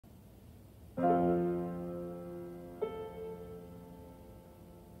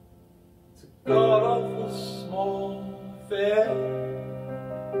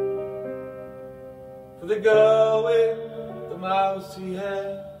the girl with the mousy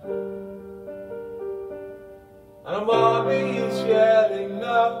hair. And her mommy is yelling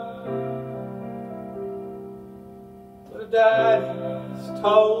no, but her daddy's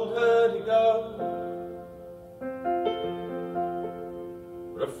told her to go.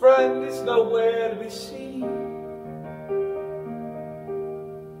 But her friend is nowhere to be seen.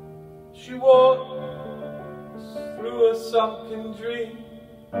 She walks through a sunken dream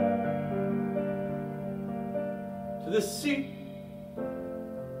to the seat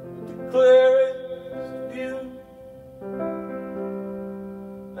with the clearest view.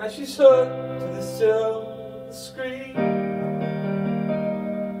 And she's hooked to the silver screen,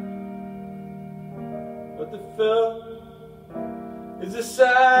 but the film is a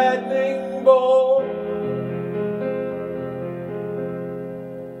saddening bore,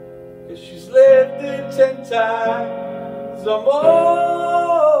 'cause she's lived it 10 times or more.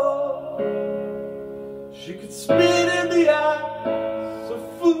 She could spit in the eyes of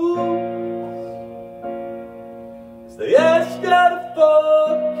fools as they ask her to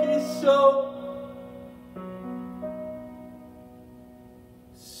focus on.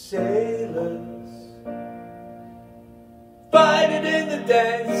 Sailors fighting in the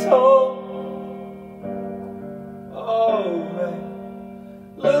dance hall. Oh man,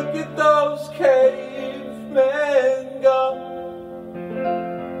 look at those cavemen go.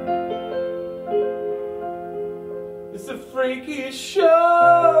 It's the freakiest show.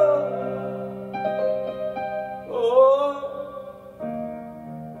 Oh,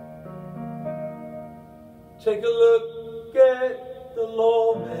 take a look at the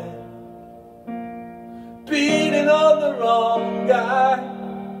lawman beating on the wrong guy.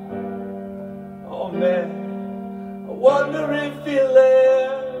 Oh man, I wonder if he'll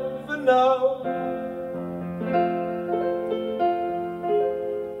ever know.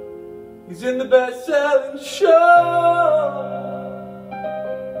 He's in the best-selling show.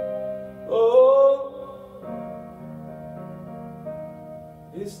 Oh,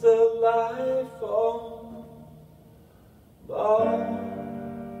 is the life on bar?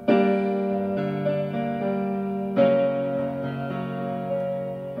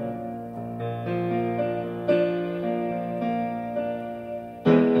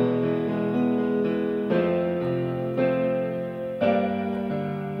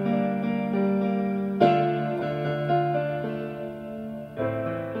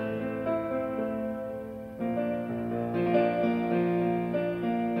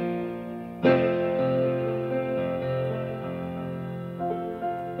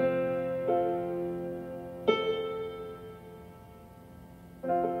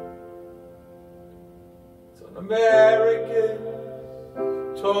 On America's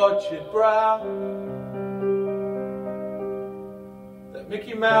tortured brow, that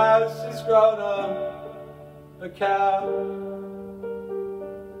Mickey Mouse has grown up a cow,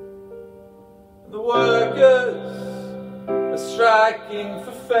 and the workers are striking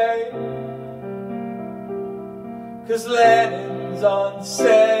for fame, 'cause Lenin's on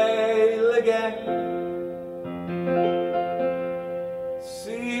sale again.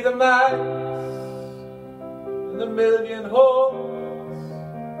 See the mice and a million hordes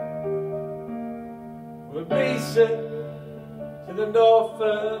were beaten to the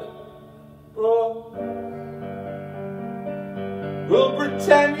Norfolk Broad. We'll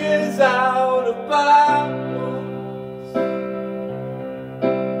pretend years out of bounds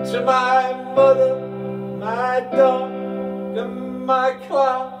to my mother, my dog, and my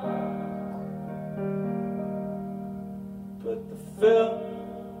clown. But the film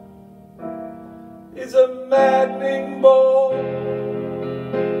is a maddening bore,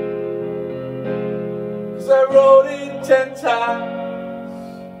 'cause I wrote it 10 times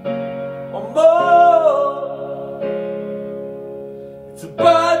or more. It's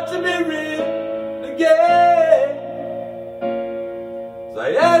about to be written again, so I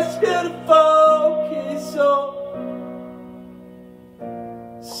ask her to focus on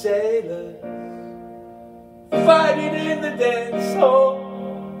sailors fighting in the dance hall.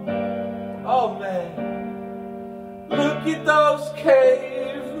 Oh man, look at those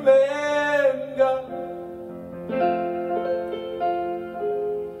cavemen go.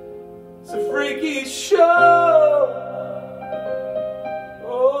 It's a freaky show.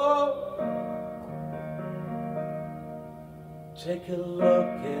 Oh, take a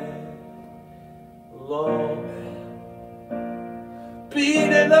look at the lawman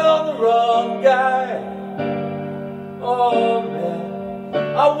beating on the wrong guy. Oh man,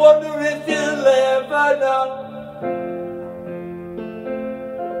 I wonder if you'll ever know.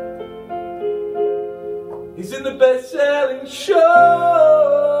 He's in the best-selling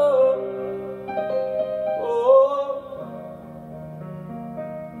show.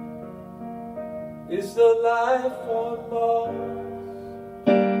 is the life on Mars.